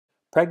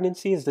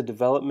Pregnancy is the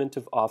development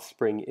of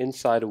offspring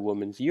inside a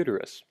woman's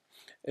uterus.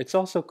 It's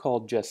also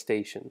called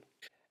gestation.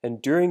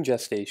 And during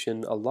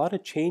gestation, a lot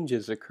of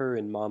changes occur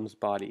in mom's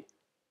body.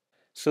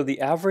 So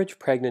the average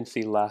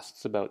pregnancy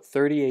lasts about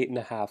 38 and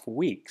a half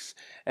weeks.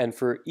 And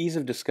for ease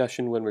of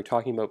discussion when we're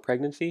talking about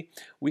pregnancy,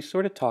 we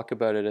sort of talk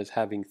about it as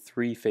having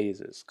three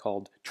phases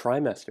called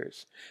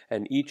trimesters.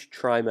 And each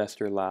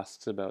trimester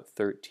lasts about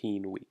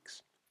 13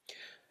 weeks.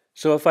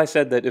 So if I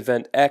said that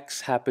event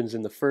X happens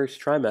in the first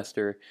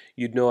trimester,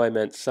 you'd know I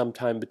meant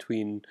sometime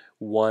between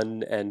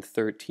 1 and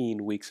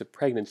 13 weeks of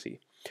pregnancy.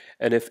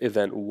 And if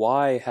event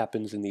Y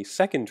happens in the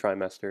second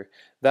trimester,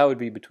 that would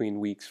be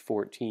between weeks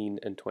 14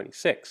 and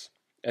 26,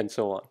 and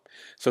so on.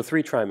 So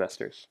 3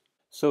 trimesters.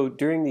 So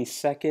during the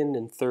second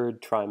and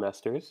third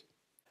trimesters,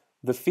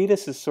 the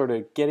fetus is sort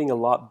of getting a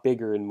lot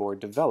bigger and more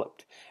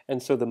developed.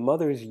 And so the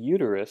mother's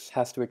uterus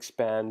has to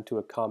expand to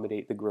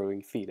accommodate the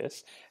growing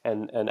fetus.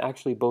 And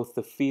actually both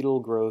the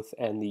fetal growth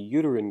and the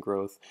uterine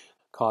growth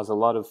cause a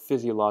lot of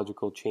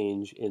physiological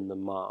change in the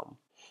mom.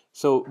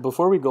 So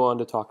before we go on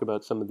to talk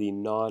about some of the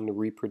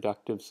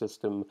non-reproductive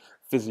system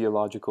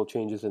physiological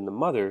changes in the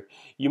mother,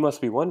 you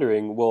must be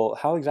wondering, well,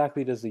 how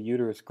exactly does the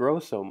uterus grow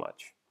so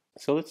much?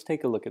 So let's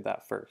take a look at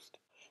that first.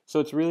 So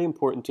it's really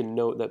important to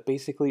note that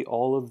basically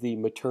all of the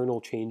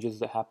maternal changes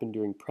that happen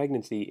during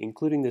pregnancy,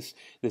 including this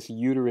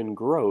uterine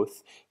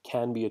growth,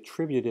 can be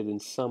attributed in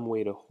some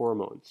way to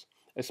hormones,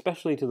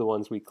 especially to the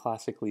ones we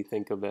classically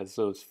think of as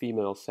those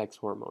female sex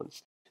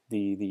hormones,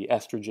 the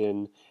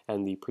estrogen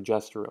and the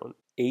progesterone.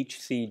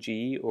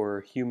 HCG,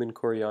 or human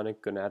chorionic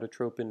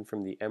gonadotropin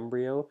from the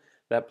embryo,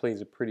 that plays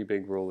a pretty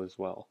big role as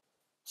well.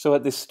 So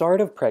at the start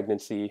of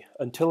pregnancy,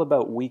 until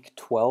about week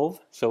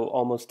 12, so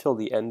almost till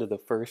the end of the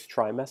first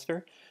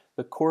trimester,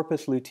 the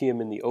corpus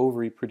luteum in the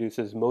ovary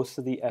produces most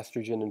of the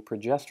estrogen and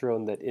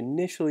progesterone that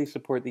initially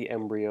support the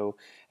embryo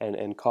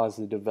and cause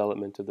the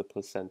development of the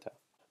placenta.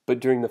 But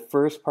during the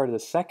first part of the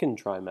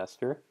second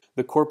trimester,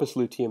 the corpus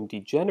luteum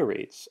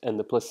degenerates and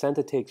the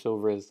placenta takes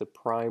over as the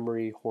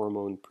primary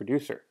hormone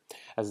producer,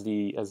 as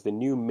the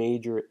new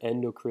major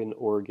endocrine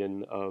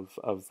organ of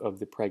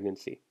the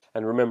pregnancy.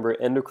 And remember,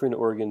 endocrine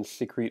organs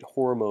secrete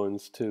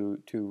hormones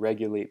to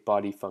regulate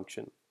body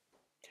function.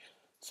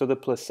 So the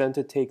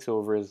placenta takes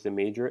over as the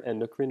major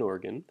endocrine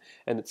organ,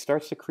 and it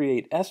starts to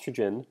create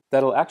estrogen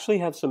that'll actually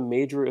have some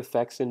major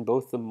effects in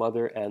both the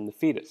mother and the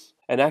fetus.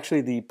 And actually,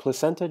 the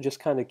placenta just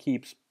kind of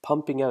keeps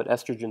pumping out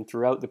estrogen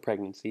throughout the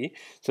pregnancy,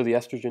 so the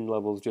estrogen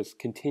levels just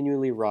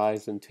continually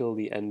rise until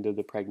the end of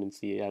the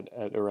pregnancy at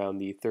around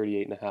the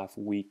 38 and a half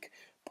week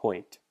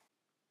point.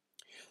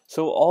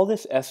 So all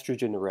this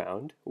estrogen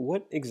around,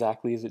 what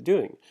exactly is it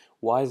doing?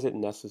 Why is it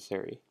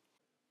necessary?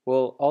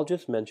 Well, I'll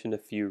just mention a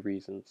few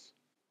reasons.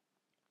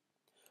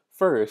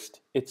 First,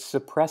 it's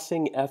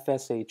suppressing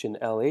FSH and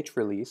LH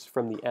release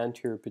from the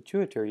anterior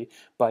pituitary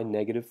by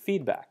negative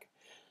feedback.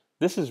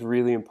 This is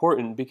really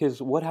important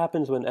because what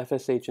happens when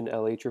FSH and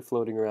LH are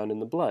floating around in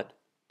the blood?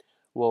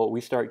 Well, we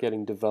start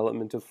getting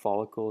development of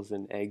follicles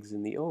and eggs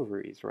in the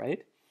ovaries,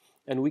 right?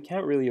 And we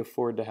can't really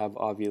afford to have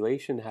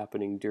ovulation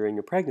happening during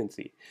a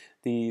pregnancy.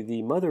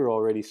 The mother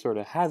already sort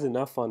of has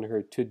enough on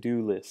her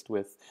to-do list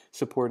with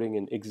supporting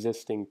an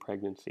existing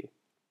pregnancy.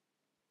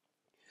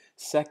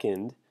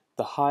 Second,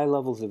 the high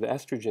levels of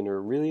estrogen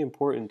are really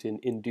important in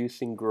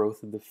inducing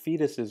growth of the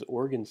fetus's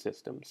organ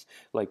systems,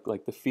 like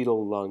the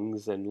fetal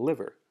lungs and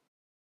liver.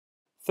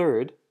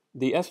 Third,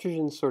 the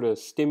estrogen sort of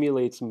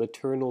stimulates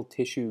maternal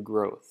tissue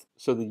growth.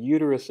 So the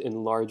uterus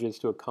enlarges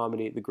to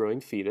accommodate the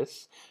growing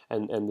fetus,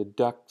 and the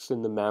ducts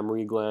and the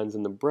mammary glands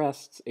and the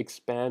breasts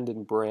expand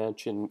and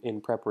branch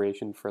in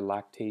preparation for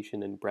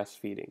lactation and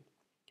breastfeeding.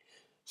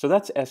 So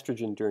that's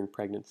estrogen during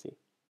pregnancy.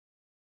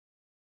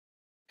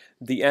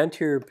 The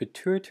anterior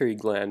pituitary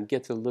gland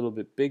gets a little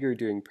bit bigger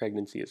during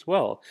pregnancy as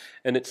well,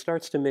 and it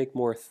starts to make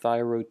more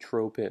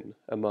thyrotropin,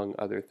 among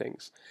other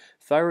things.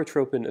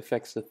 Thyrotropin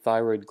affects the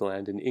thyroid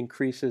gland and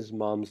increases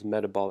mom's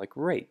metabolic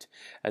rate,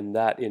 and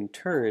that in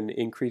turn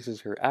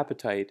increases her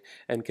appetite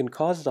and can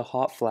cause the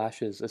hot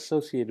flashes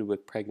associated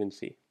with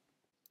pregnancy.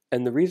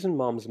 And the reason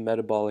mom's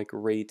metabolic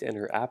rate and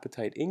her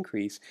appetite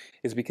increase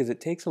is because it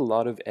takes a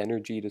lot of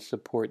energy to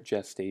support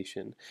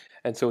gestation.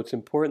 And so it's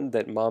important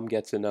that mom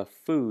gets enough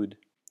food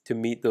to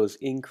meet those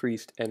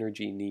increased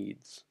energy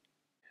needs.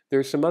 There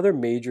are some other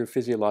major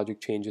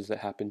physiologic changes that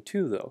happen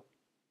too, though.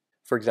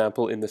 For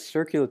example, in the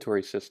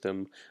circulatory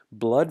system,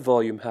 blood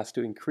volume has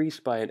to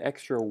increase by an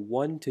extra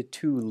 1 to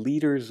 2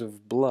 liters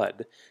of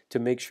blood to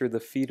make sure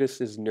the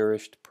fetus is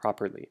nourished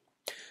properly.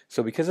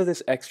 So because of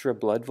this extra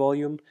blood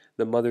volume,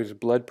 the mother's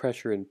blood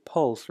pressure and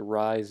pulse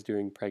rise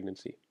during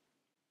pregnancy.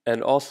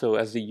 And also,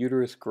 as the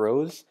uterus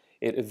grows,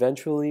 it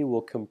eventually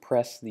will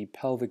compress the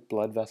pelvic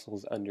blood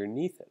vessels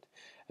underneath it,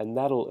 and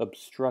that'll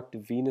obstruct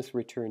venous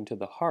return to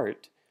the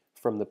heart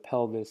from the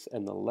pelvis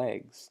and the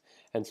legs.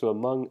 And so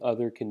among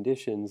other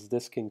conditions,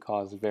 this can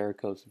cause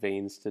varicose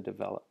veins to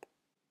develop.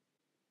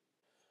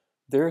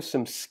 There are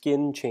some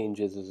skin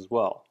changes as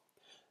well.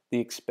 The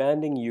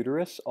expanding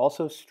uterus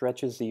also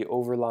stretches the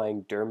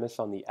overlying dermis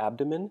on the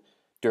abdomen,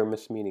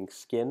 dermis meaning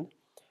skin,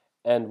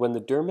 And when the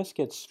dermis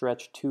gets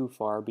stretched too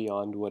far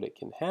beyond what it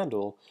can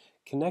handle,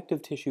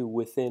 connective tissue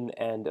within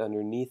and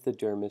underneath the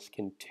dermis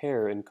can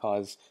tear and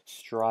cause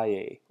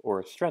striae,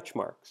 or stretch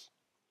marks.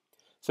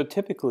 So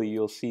typically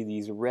you'll see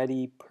these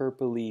reddy,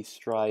 purpley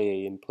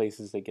striae in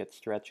places that get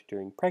stretched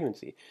during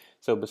pregnancy.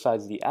 So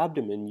besides the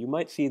abdomen, you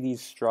might see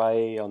these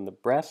striae on the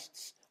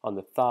breasts, on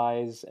the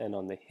thighs, and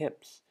on the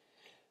hips.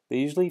 They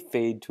usually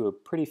fade to a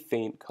pretty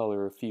faint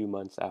color a few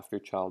months after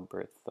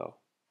childbirth, though.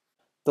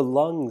 The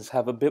lungs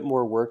have a bit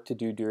more work to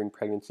do during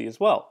pregnancy as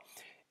well.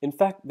 In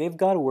fact, they've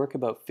got to work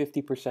about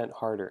 50%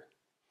 harder.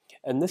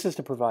 And this is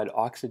to provide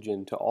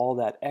oxygen to all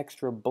that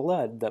extra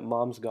blood that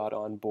mom's got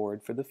on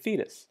board for the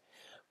fetus.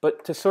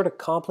 But to sort of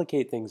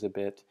complicate things a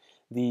bit,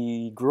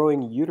 the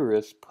growing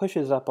uterus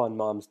pushes up on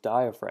mom's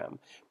diaphragm,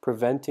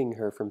 preventing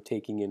her from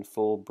taking in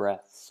full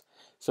breaths.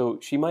 So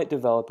she might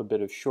develop a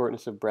bit of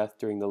shortness of breath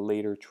during the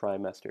later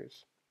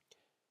trimesters.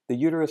 The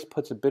uterus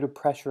puts a bit of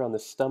pressure on the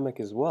stomach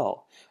as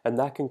well, and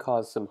that can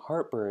cause some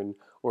heartburn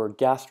or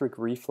gastric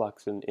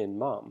reflux in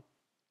mom.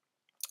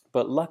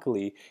 But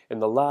luckily, in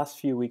the last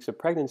few weeks of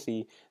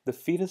pregnancy, the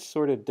fetus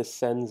sort of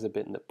descends a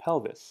bit in the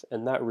pelvis,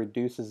 and that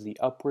reduces the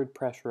upward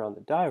pressure on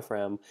the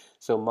diaphragm,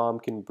 so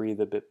mom can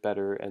breathe a bit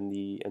better, and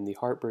the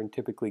heartburn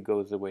typically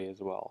goes away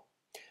as well.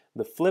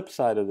 The flip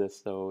side of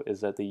this, though,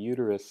 is that the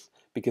uterus,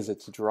 because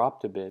it's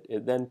dropped a bit,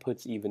 it then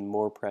puts even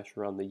more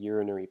pressure on the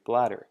urinary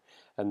bladder,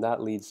 and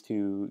that leads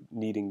to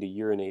needing to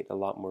urinate a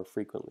lot more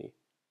frequently.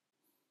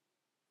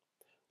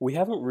 We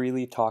haven't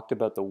really talked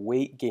about the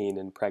weight gain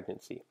in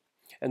pregnancy,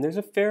 and there's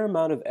a fair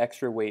amount of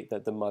extra weight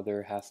that the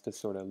mother has to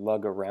sort of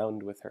lug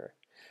around with her.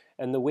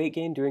 And the weight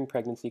gain during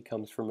pregnancy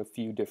comes from a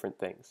few different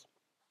things.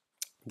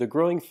 The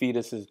growing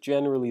fetus is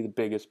generally the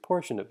biggest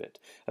portion of it,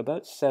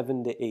 about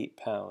 7 to 8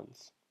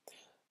 pounds.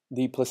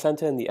 The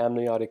placenta and the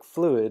amniotic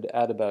fluid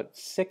add about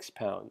 6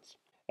 pounds,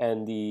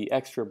 and the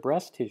extra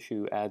breast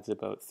tissue adds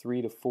about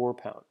 3 to 4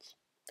 pounds.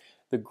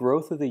 The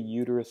growth of the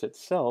uterus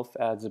itself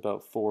adds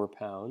about 4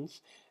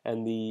 pounds,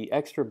 and the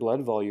extra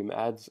blood volume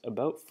adds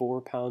about 4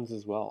 pounds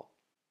as well.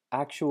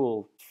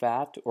 Actual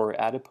fat or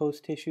adipose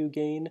tissue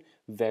gain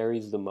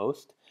varies the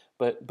most,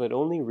 but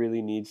only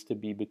really needs to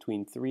be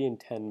between 3 and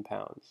 10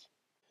 pounds.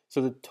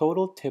 So the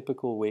total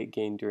typical weight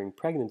gain during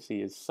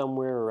pregnancy is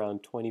somewhere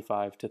around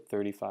 25 to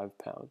 35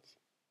 pounds.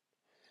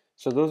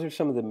 So those are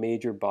some of the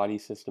major body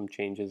system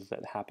changes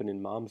that happen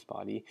in mom's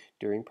body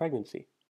during pregnancy.